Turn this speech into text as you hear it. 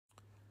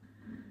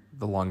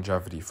The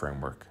longevity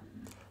framework,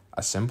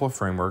 a simple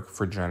framework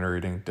for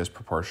generating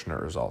disproportionate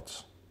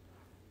results.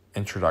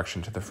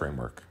 Introduction to the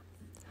framework.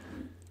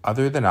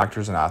 Other than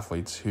actors and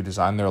athletes who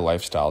design their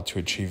lifestyle to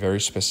achieve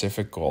very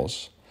specific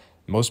goals,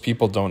 most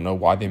people don't know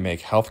why they make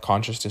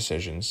health-conscious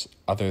decisions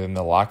other than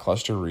the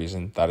lackluster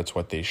reason that it's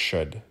what they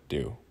should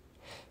do.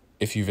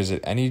 If you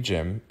visit any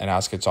gym and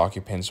ask its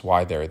occupants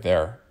why they're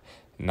there,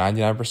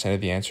 99% of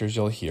the answers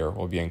you'll hear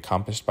will be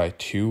encompassed by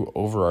two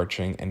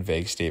overarching and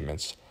vague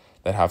statements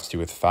that have to do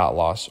with fat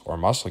loss or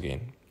muscle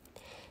gain.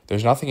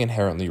 There's nothing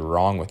inherently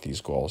wrong with these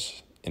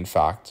goals. In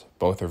fact,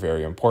 both are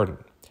very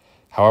important.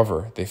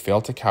 However, they fail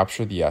to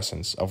capture the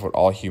essence of what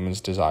all humans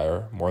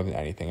desire more than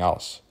anything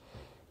else,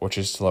 which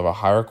is to live a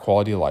higher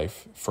quality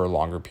life for a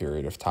longer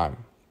period of time.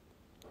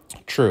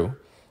 True,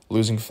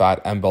 losing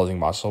fat and building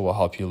muscle will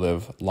help you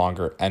live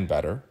longer and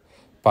better,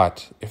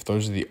 but if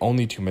those are the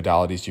only two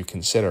modalities you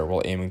consider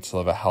while aiming to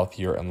live a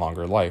healthier and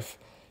longer life,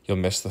 you'll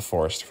miss the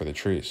forest for the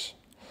trees.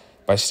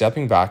 By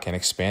stepping back and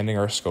expanding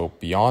our scope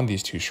beyond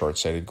these two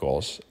short-sighted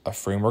goals, a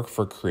framework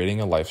for creating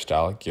a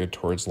lifestyle geared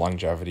towards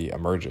longevity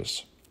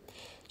emerges.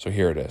 So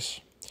here it is: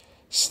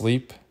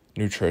 sleep,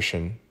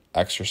 nutrition,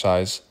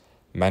 exercise,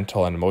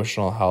 mental and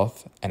emotional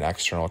health, and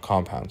external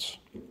compounds.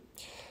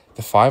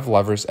 The 5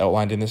 levers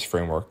outlined in this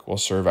framework will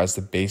serve as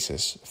the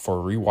basis for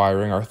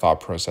rewiring our thought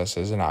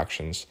processes and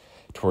actions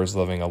towards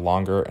living a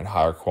longer and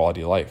higher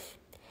quality life.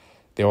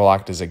 They will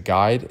act as a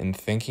guide in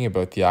thinking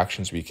about the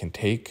actions we can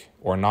take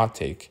or not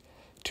take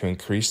to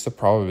increase the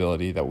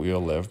probability that we will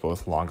live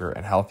both longer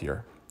and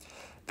healthier.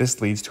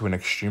 This leads to an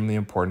extremely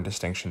important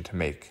distinction to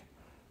make,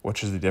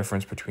 which is the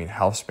difference between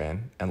health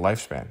span and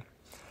lifespan.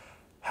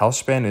 Health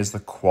span is the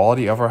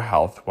quality of our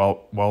health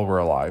while we're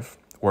alive,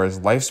 whereas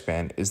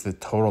lifespan is the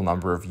total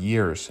number of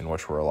years in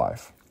which we're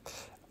alive.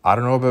 I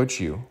don't know about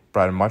you,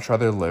 but I'd much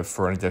rather live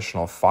for an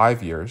additional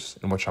 5 years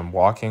in which I'm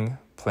walking,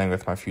 playing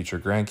with my future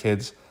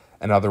grandkids,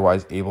 and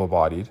otherwise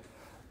able-bodied,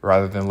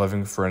 rather than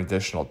living for an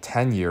additional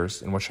 10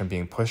 years in which I'm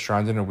being pushed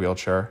around in a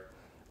wheelchair,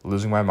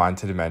 losing my mind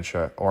to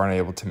dementia, or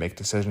unable to make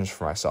decisions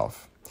for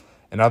myself.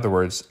 In other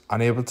words,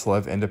 unable to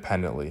live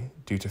independently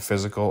due to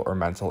physical or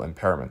mental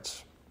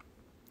impairments.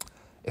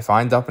 If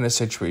I end up in a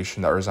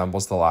situation that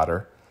resembles the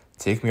latter,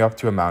 take me up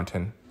to a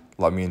mountain,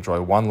 let me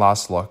enjoy one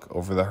last look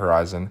over the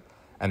horizon,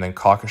 and then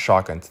cock a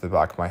shotgun to the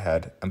back of my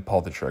head and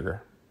pull the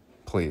trigger.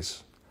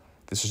 Please,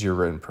 this is your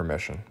written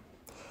permission.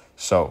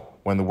 So,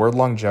 when the word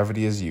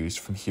longevity is used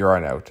from here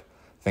on out,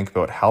 think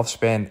about health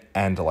span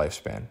and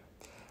lifespan.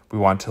 We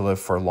want to live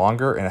for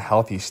longer in a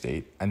healthy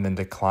state and then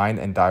decline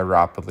and die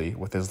rapidly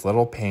with as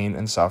little pain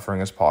and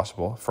suffering as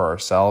possible for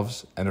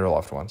ourselves and our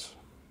loved ones.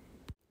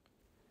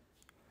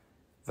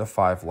 The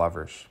 5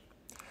 levers.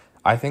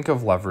 I think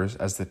of levers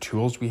as the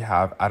tools we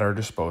have at our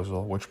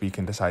disposal which we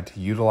can decide to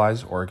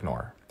utilize or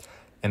ignore.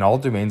 In all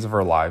domains of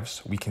our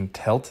lives, we can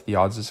tilt the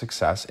odds of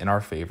success in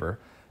our favor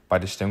by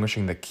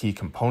distinguishing the key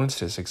components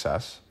to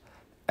success,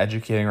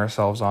 educating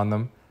ourselves on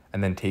them,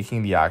 and then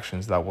taking the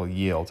actions that will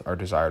yield our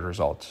desired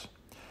results.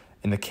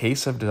 In the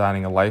case of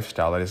designing a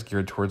lifestyle that is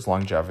geared towards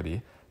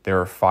longevity,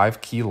 there are 5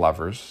 key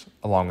levers,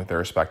 along with their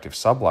respective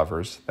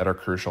sub-levers, that are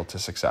crucial to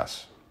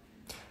success.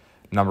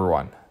 Number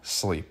 1,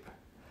 sleep.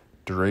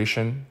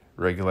 Duration,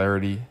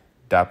 regularity,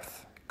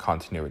 depth,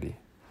 continuity.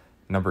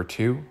 Number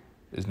 2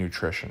 is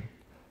nutrition.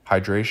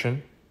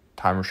 Hydration,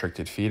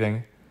 time-restricted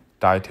feeding,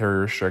 dietary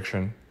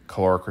restriction,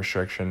 caloric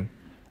restriction,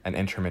 and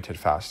intermittent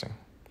fasting.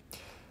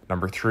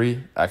 Number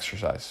 3,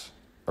 exercise.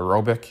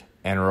 Aerobic,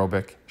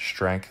 anaerobic,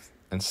 strength,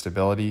 and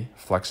stability,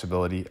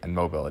 flexibility, and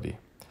mobility.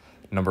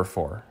 Number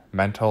 4,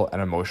 mental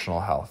and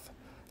emotional health.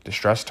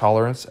 Distress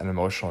tolerance and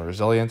emotional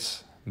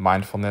resilience,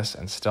 mindfulness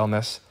and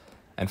stillness,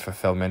 and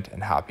fulfillment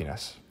and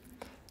happiness.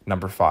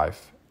 Number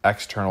 5,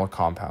 external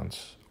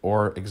compounds,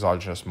 or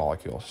exogenous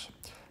molecules.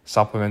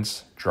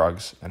 Supplements,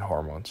 drugs, and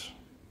hormones.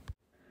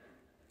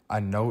 A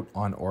note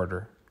on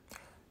order.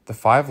 The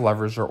 5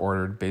 levers are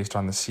ordered based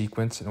on the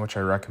sequence in which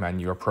I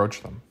recommend you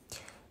approach them.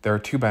 There are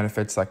 2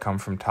 benefits that come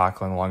from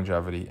tackling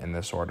longevity in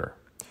this order.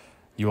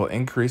 You will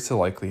increase the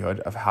likelihood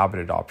of habit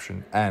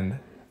adoption and,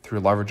 through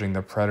leveraging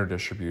the Pareto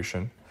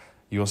distribution,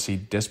 you will see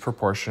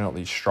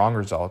disproportionately strong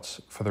results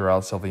for the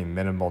relatively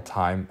minimal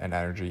time and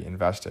energy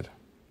invested.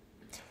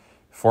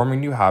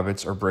 Forming new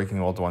habits or breaking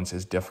old ones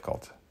is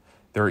difficult.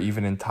 There are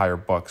even entire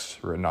books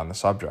written on the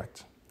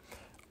subject.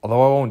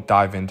 Although I won't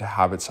dive into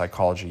habit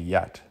psychology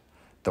yet,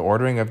 the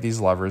ordering of these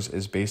levers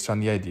is based on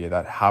the idea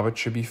that habits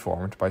should be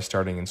formed by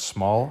starting in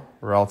small,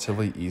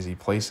 relatively easy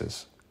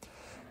places.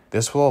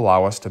 This will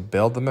allow us to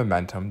build the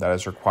momentum that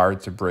is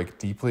required to break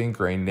deeply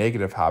ingrained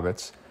negative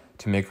habits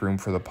to make room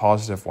for the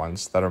positive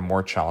ones that are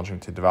more challenging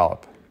to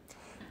develop.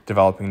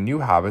 Developing new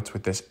habits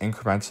with this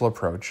incremental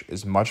approach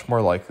is much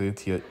more likely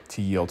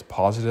to yield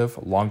positive,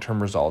 long-term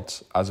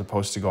results as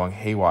opposed to going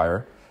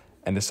haywire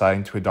and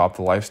deciding to adopt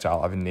the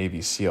lifestyle of a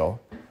Navy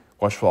SEAL,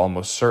 which will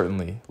almost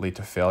certainly lead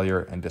to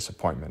failure and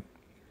disappointment.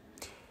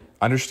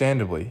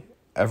 Understandably,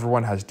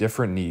 everyone has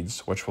different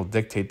needs, which will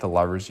dictate the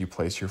levers you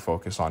place your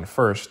focus on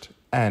first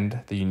and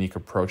the unique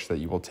approach that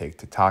you will take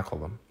to tackle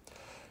them.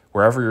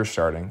 Wherever you're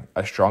starting,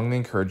 I strongly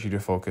encourage you to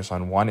focus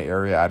on one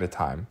area at a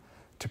time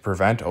to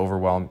prevent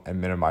overwhelm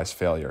and minimize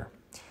failure.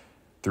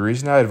 The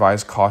reason I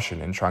advise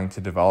caution in trying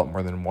to develop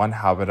more than one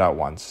habit at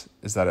once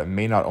is that it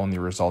may not only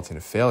result in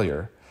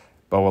failure,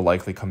 but will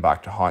likely come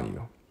back to haunt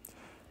you.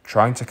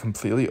 Trying to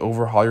completely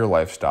overhaul your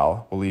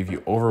lifestyle will leave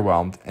you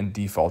overwhelmed and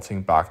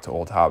defaulting back to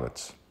old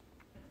habits.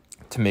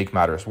 To make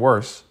matters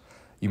worse,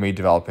 you may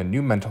develop a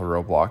new mental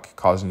roadblock,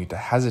 causing you to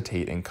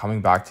hesitate in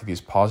coming back to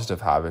these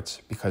positive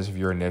habits because of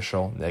your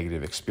initial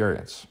negative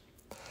experience.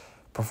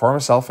 Perform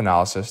a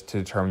self-analysis to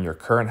determine your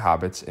current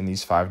habits in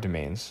these 5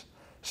 domains.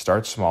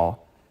 Start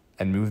small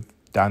and move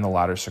down the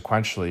ladder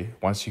sequentially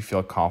once you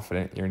feel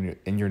confident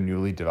in your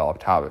newly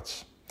developed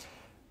habits.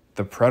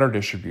 The Pareto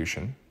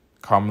distribution,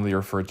 commonly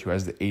referred to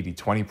as the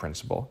 80-20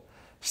 principle,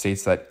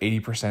 states that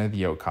 80% of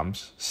the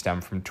outcomes stem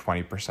from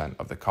 20%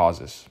 of the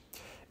causes.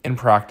 In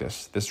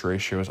practice, this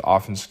ratio is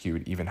often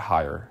skewed even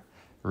higher,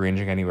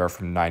 ranging anywhere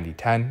from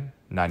 90-10,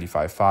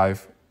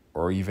 95-5,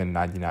 or even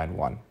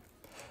 99-1.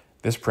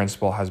 This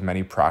principle has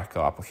many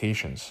practical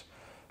applications.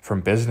 From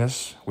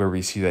business, where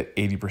we see that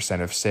 80%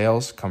 of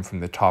sales come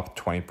from the top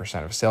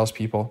 20% of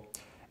salespeople,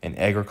 in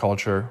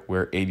agriculture,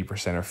 where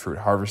 80% of fruit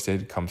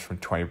harvested comes from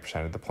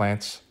 20% of the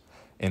plants,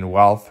 in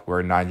wealth,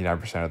 where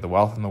 99% of the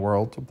wealth in the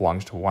world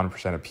belongs to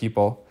 1% of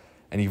people,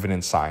 and even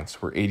in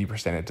science, where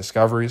 80% of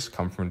discoveries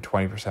come from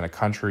 20% of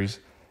countries,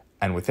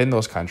 and within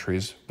those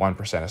countries,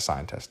 1% of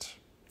scientists.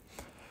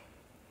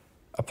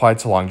 Applied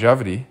to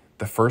longevity,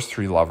 the first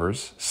 3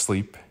 levers,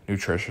 sleep,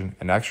 nutrition,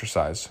 and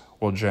exercise,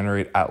 will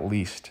generate at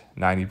least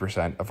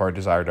 90% of our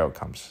desired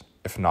outcomes,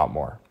 if not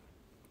more.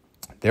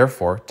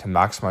 Therefore, to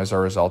maximize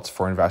our results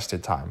for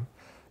invested time,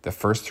 the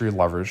first 3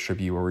 levers should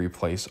be where we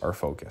place our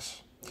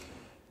focus.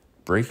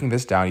 Breaking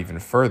this down even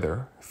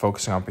further,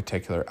 focusing on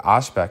particular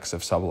aspects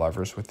of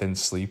sublevers within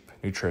sleep,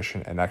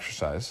 nutrition, and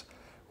exercise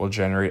will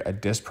generate a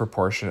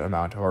disproportionate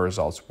amount of our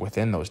results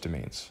within those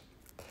domains.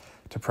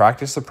 To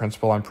practice the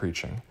principle I'm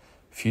preaching,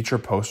 future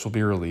posts will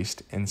be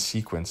released in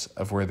sequence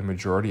of where the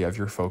majority of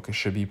your focus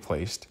should be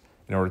placed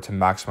in order to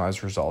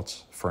maximize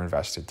results for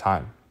invested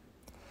time.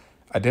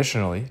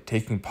 Additionally,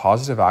 taking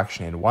positive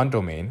action in one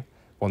domain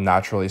will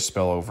naturally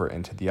spill over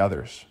into the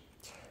others.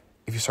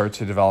 If you start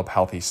to develop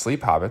healthy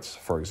sleep habits,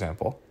 for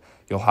example,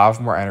 you'll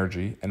have more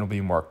energy and will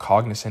be more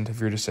cognizant of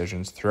your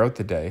decisions throughout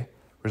the day,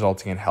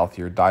 resulting in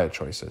healthier diet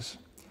choices.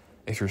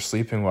 If you're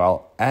sleeping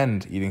well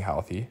and eating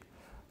healthy,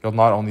 you'll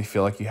not only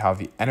feel like you have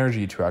the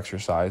energy to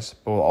exercise,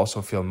 but will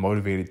also feel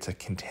motivated to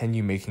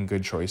continue making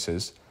good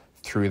choices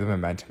through the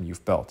momentum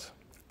you've built.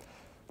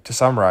 To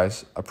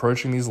summarize,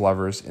 approaching these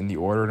levers in the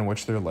order in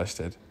which they're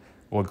listed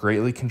will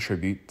greatly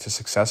contribute to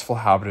successful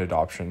habit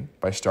adoption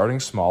by starting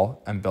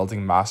small and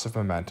building massive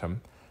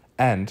momentum,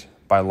 and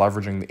by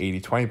leveraging the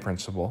 80-20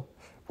 principle,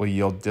 will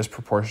yield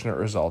disproportionate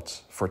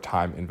results for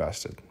time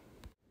invested.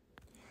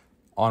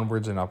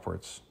 Onwards and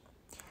upwards.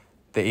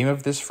 The aim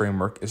of this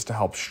framework is to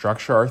help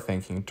structure our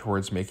thinking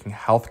towards making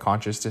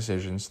health-conscious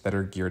decisions that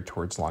are geared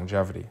towards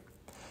longevity.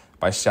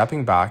 By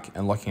stepping back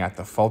and looking at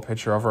the full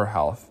picture of our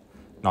health,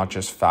 not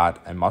just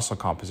fat and muscle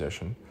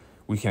composition,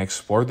 we can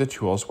explore the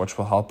tools which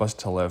will help us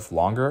to live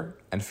longer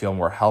and feel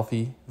more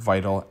healthy,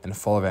 vital, and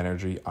full of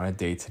energy on a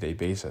day-to-day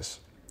basis.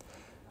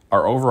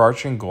 Our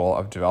overarching goal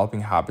of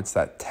developing habits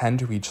that tend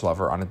to each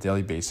lever on a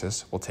daily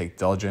basis will take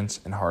diligence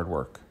and hard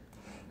work.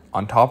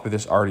 On top of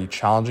this already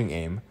challenging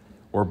aim,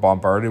 we're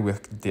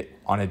bombarded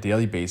on a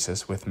daily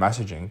basis with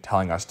messaging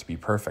telling us to be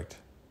perfect.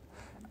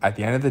 At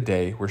the end of the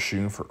day, we're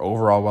shooting for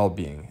overall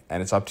well-being,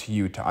 and it's up to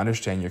you to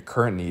understand your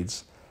current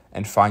needs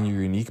and find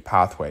your unique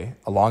pathway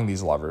along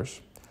these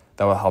levers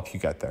that will help you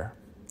get there.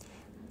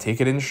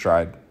 Take it in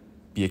stride,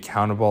 be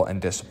accountable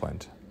and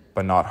disciplined,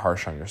 but not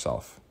harsh on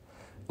yourself.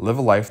 Live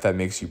a life that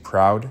makes you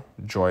proud,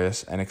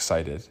 joyous, and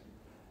excited,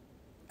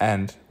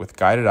 and with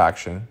guided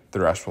action, the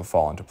rest will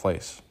fall into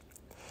place.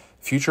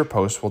 Future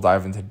posts will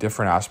dive into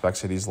different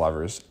aspects of these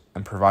levers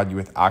and provide you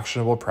with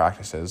actionable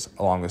practices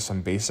along with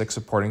some basic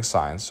supporting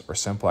science or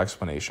simple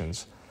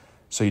explanations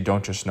so you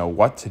don't just know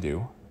what to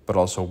do, but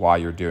also why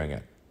you're doing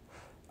it.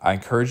 I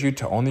encourage you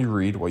to only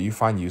read what you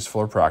find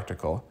useful or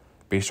practical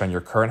based on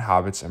your current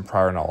habits and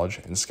prior knowledge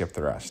and skip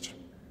the rest.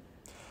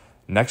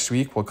 Next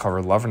week, we'll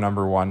cover lever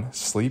number 1,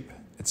 sleep,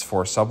 its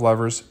 4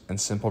 sublevers,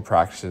 and simple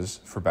practices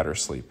for better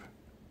sleep.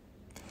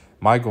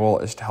 My goal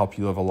is to help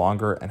you live a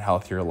longer and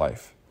healthier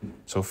life,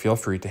 so feel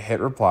free to hit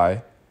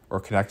reply or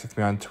connect with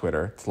me on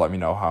Twitter to let me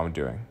know how I'm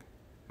doing.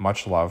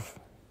 Much love,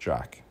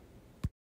 Jack.